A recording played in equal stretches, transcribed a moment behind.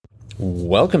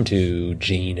Welcome to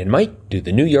Gene and Mike do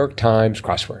the New York Times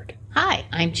crossword. Hi,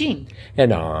 I'm Jean.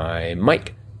 And I'm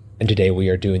Mike. And today we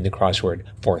are doing the crossword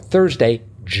for Thursday,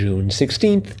 June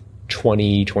 16th,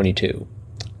 2022.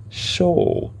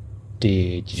 So,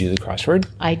 did you do the crossword?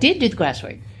 I did do the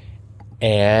crossword.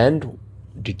 And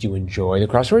did you enjoy the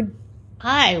crossword?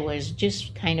 I was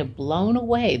just kind of blown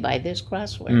away by this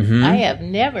crossword. Mm-hmm. I have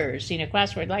never seen a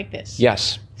crossword like this.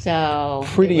 Yes. So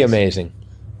Pretty amazing.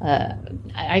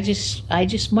 I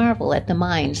just marvel at the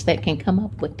minds that can come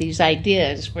up with these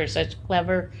ideas for such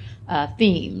clever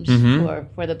themes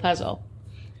for the puzzle.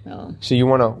 So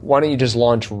why don't you just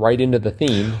launch right into the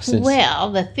theme?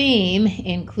 Well, the theme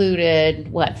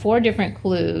included, 4 different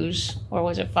clues, or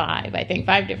was it 5? I think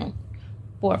 4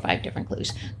 or 5 different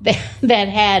clues that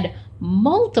had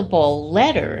multiple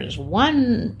letters,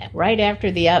 one right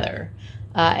after the other.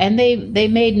 And they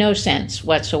made no sense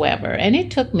whatsoever. And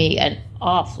it took me an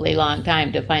awfully long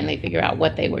time to finally figure out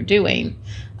what they were doing.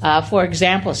 For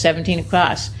example, 17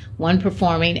 across, one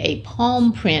performing a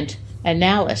palm print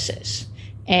analysis.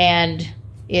 And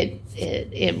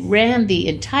it ran the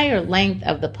entire length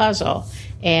of the puzzle.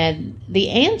 And the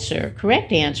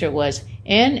correct answer was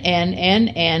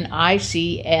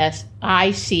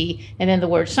NNNNICSIC, and then the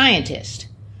word scientist.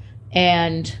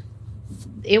 And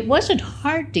it wasn't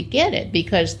hard to get it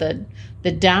because the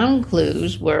down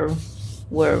clues were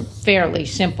fairly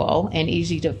simple and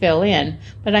easy to fill in.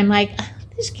 But I'm like,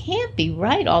 this can't be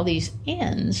right, all these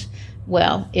N's.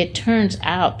 Well, it turns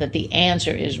out that the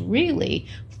answer is really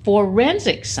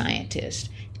forensic scientist.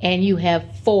 And you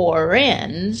have 4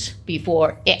 N's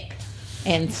before ick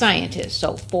and scientist.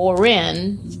 So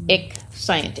forensic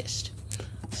scientist.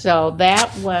 So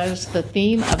that was the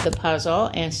theme of the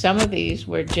puzzle. And some of these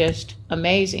were just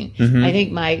amazing. Mm-hmm. I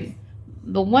think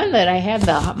the one that I had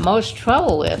the most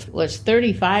trouble with was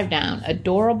 35 down,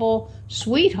 adorable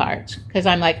sweethearts, because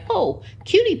I'm like,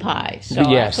 cutie pies. So yes.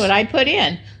 That's what I put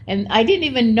in. And I didn't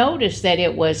even notice that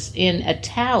it was in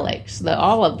italics.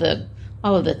 All of the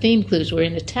theme clues were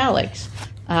in italics.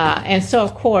 And so,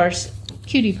 of course,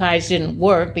 cutie pies didn't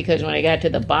work because when I got to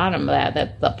the bottom of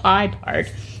the pie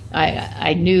part,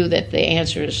 I knew that the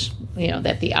answers,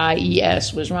 that the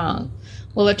IES was wrong.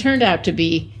 Well, it turned out to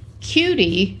be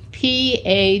cutie,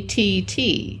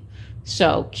 PATT.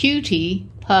 So cutie,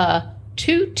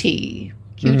 patootie.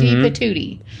 Cutie,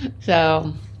 patootie.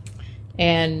 So,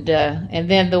 and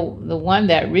then the one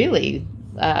that really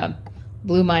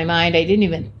blew my mind, I didn't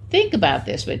even think about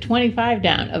this, but 25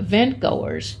 down, event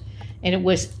goers. And it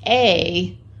was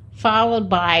A followed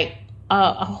by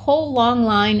a whole long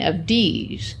line of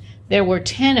D's. There were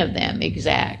 10 of them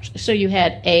exact. So you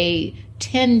had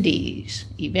attendees,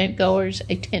 event goers,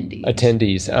 attendees.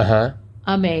 Attendees,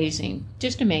 Amazing,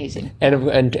 just amazing.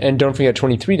 And don't forget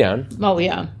 23 down. Oh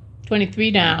yeah,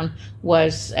 23 down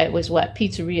was what,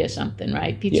 pizzeria something,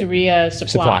 right? Pizzeria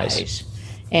supplies.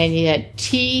 And you had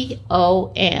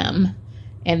TOM,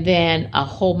 and then a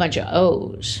whole bunch of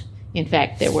O's. In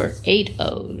fact, there were 8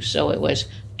 O's, so it was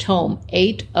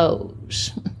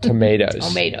Tomatoes.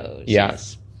 Tomatoes. Yeah.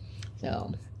 Yes.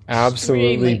 So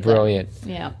absolutely brilliant.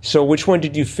 Yeah. So which one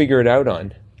did you figure it out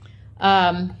on?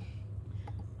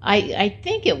 I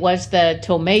think it was the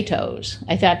tomatoes.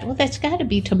 I thought, well, that's got to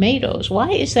be tomatoes. Why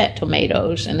is that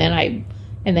tomatoes? And then I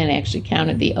actually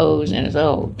counted the O's, and it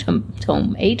was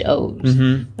tomatoes.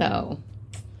 Mm-hmm. So,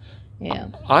 yeah.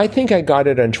 I think I got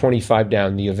it on 25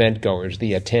 down. The event goers,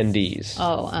 the attendees.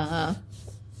 Oh,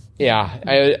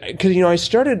 Yeah, because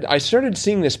I started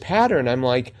seeing this pattern. I'm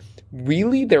like,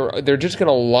 really? They're just going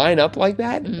to line up like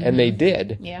that? Mm-hmm. And they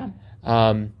did. Yeah.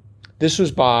 This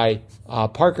was by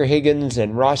Parker Higgins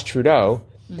and Ross Trudeau,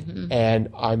 and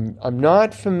I'm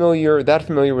not familiar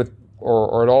with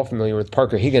or at all familiar with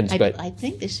Parker Higgins, but I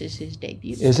think this is his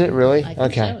debut. Is it really? I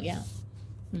think okay. So, yeah.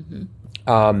 Mm-hmm.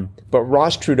 But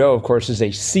Ross Trudeau, of course, is a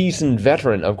seasoned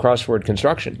veteran of crossword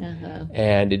construction,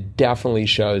 and it definitely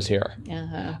shows here.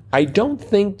 I don't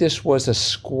think this was a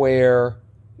square.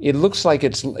 It looks like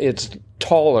it's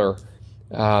taller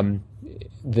than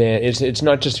it's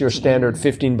not just your standard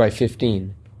 15 by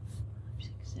 15.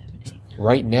 6, 7, 8, 9,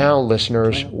 right now,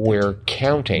 listeners, 12, we're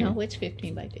counting. No, it's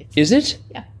 15 by 15. Is it?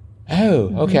 Yeah.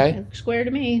 Oh, okay. It looks square to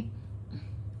me.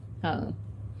 But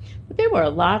there were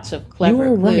lots of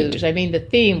clever clues. Right. I mean, the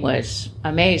theme was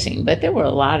amazing, but there were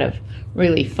a lot of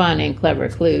really fun and clever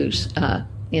clues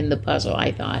in the puzzle,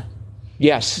 I thought.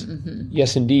 Yes. Mm-hmm.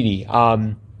 Yes, indeedy.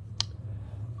 I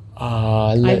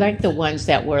like the ones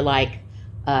that were like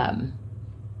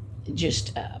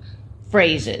just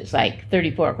phrases, like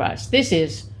 34 across. This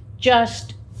is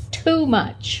just too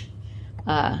much.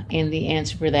 And the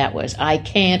answer for that was, I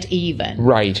can't even.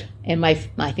 Right. And I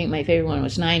think my favorite one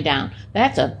was 9 down.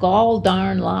 That's a gall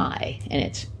darn lie, and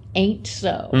it's ain't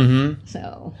so. Mm-hmm.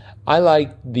 So I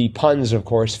like the puns, of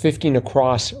course. 15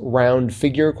 across, round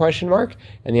figure, ?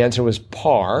 And the answer was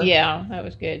par. yeah, that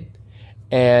was good.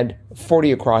 And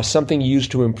 40 across, something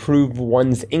used to improve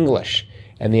one's English.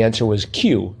 And the answer was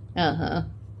Q. Uh-huh.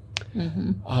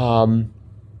 Mm-hmm.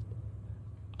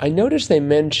 I noticed they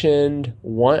mentioned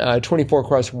 24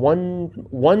 across,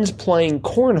 one's playing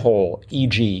cornhole,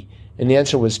 e.g., and the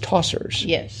answer was tossers.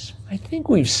 Yes. I think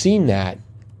we've seen that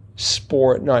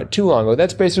sport not too long ago.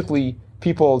 That's basically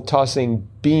people tossing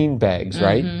bean bags,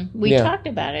 right? Mm-hmm. We talked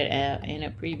about it in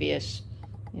a previous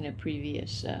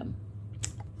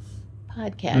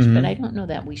podcast, but I don't know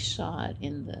that we saw it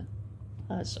in the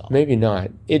puzzle. Maybe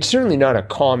not. It's certainly not a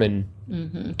common.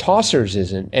 Tossers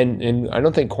isn't, and I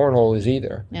don't think cornhole is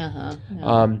either.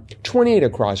 Uh-huh. 28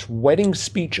 across, wedding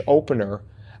speech opener.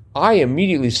 I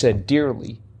immediately said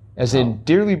dearly, as in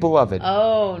dearly beloved.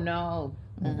 Oh, no.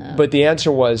 Uh-huh. But the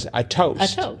answer was a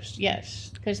toast. A toast,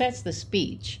 yes, because that's the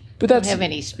speech. But We that's don't have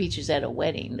any speeches at a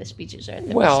wedding. The speeches are at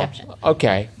the reception.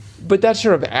 Okay, but that's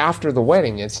sort of after the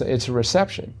wedding. It's a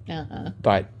reception. Uh-huh.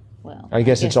 But Well, I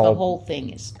guess it's all the whole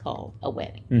thing is called a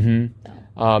wedding. Mm-hmm.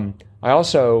 So. I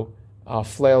also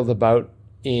flailed about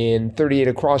in 38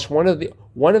 across one of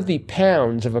the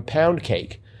pounds of a pound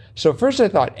cake. So first I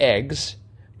thought eggs,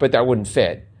 but that wouldn't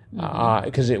fit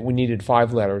because we needed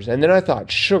 5 letters. And then I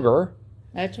thought sugar.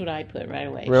 That's what I put right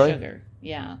away. Really? Sugar.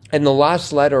 Yeah. And the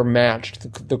last letter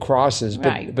matched the crosses, but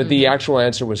Right. the actual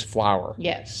answer was flour.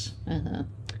 Yes. Uh-huh.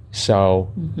 So,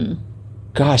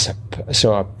 gosh,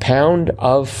 so a pound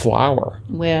of flour.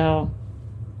 Well,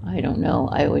 I don't know.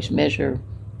 I always measure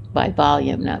by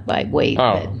volume, not by weight.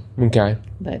 Oh, okay.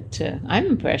 But I'm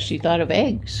impressed you thought of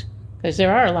eggs, because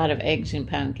there are a lot of eggs in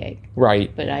pound cake.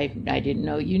 Right. But I didn't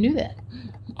know you knew that.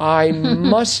 I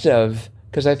must have,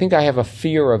 because I think I have a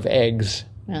fear of eggs.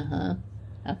 Uh-huh.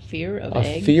 A fear of A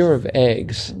eggs? fear of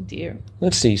eggs. Oh, dear.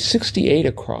 Let's see, 68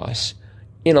 across.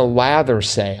 In a lather,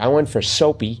 say. I went for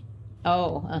soapy,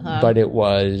 Oh, uh-huh. but it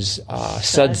was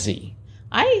sudsy.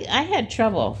 I had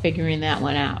trouble figuring that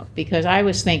one out, because I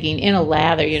was thinking in a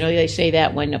lather, they say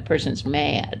that when a person's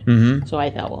mad. Mm-hmm. So I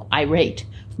thought, well, irate.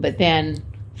 But then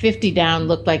 50 down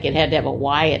looked like it had to have a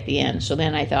Y at the end. So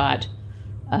then I thought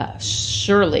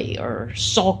surly or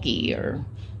sulky or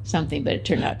something, but it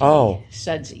turned out to be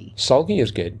sudsy. Sulky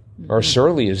is good, or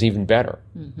surly is even better.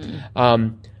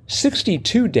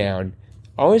 62 down.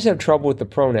 I always have trouble with the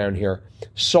pronoun here.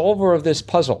 Solver of this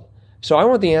puzzle. So I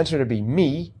want the answer to be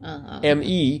me,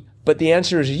 M-E, but the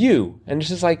answer is you. And it's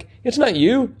just like, it's not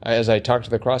you, as I talk to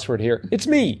the crossword here. It's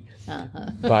me.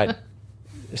 But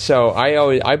so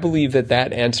I believe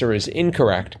that answer is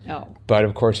incorrect. Oh. But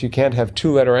of course, you can't have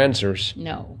 2-letter answers.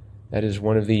 No. That is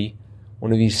one of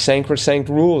these sacrosanct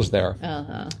rules there.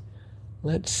 Uh-huh.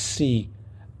 Let's see.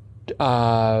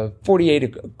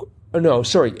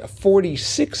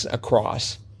 46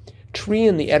 across. Tree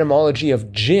in the etymology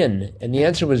of gin, and the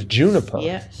answer was juniper.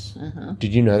 Yes. Uh-huh.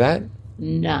 Did you know that?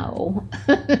 No.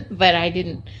 But I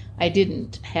didn't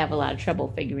have a lot of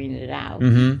trouble figuring it out.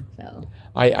 Mm-hmm. So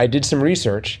I did some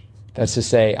research. That's to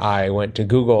say, I went to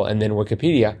Google and then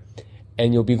Wikipedia,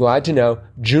 and you'll be glad to know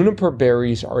juniper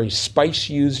berries are a spice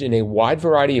used in a wide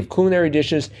variety of culinary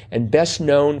dishes and best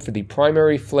known for the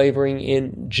primary flavoring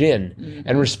in gin,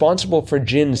 and responsible for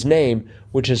gin's name,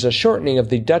 which is a shortening of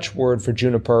the Dutch word for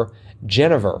juniper,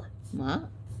 Genever. Wow.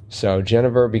 So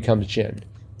Genever becomes gin.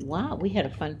 Wow, we had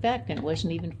a fun fact, and it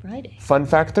wasn't even Friday. Fun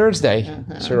Fact Thursday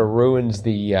sort of ruins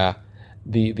the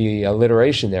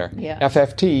alliteration there. Yeah.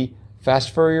 FFT,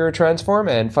 Fast Fourier Transform,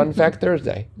 and Fun Fact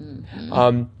Thursday.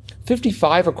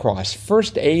 55 across,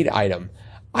 first aid item.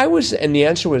 And the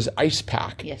answer was ice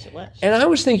pack. Yes, it was. And I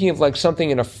was thinking of like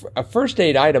something in a first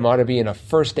aid item ought to be in a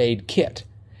first aid kit.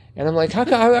 And I'm like, how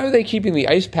are they keeping the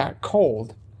ice pack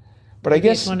cold? But I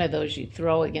guess it's one of those you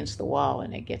throw against the wall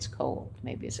and it gets cold.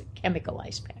 Maybe it's a chemical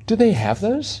ice pack. Do they have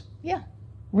those? Yeah.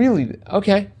 Really?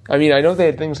 Okay. I mean, I know they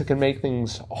had things that can make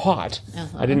things hot.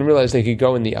 I didn't realize they could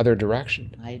go in the other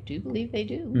direction. I do believe they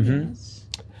do. Yes.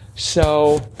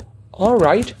 So, all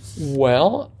right.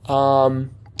 Well,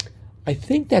 I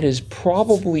think that is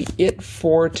probably it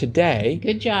for today.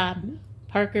 Good job,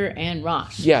 Parker and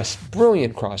Ross. Yes,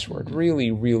 brilliant crossword.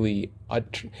 Really, really.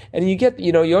 And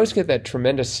you always get that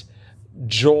tremendous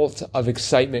jolt of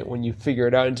excitement when you figure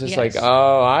it out. And just like,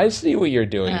 oh, I see what you're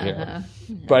doing here.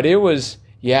 But it was,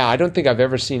 I don't think I've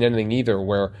ever seen anything either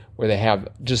where they have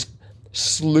just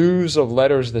slews of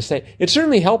letters the same. It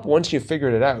certainly helped once you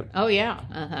figured it out. Oh, yeah.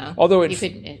 Uh-huh. Although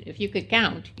if you could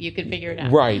count, you could figure it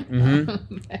out. Right.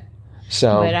 Mm-hmm.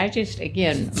 So, but I just,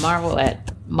 again, marvel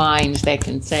at minds that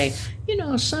can say,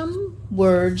 some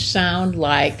words sound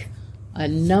like a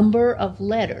number of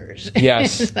letters.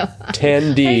 Yes, so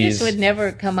 10 Ds. I just would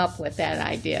never come up with that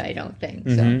idea, I don't think.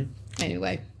 So,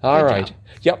 anyway. All right.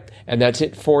 Yep. And that's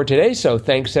it for today. So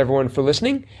thanks, everyone, for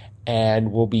listening.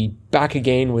 And we'll be back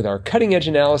again with our cutting-edge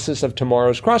analysis of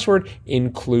tomorrow's crossword,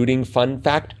 including Fun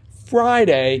Fact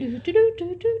Friday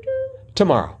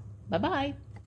tomorrow. Bye-bye.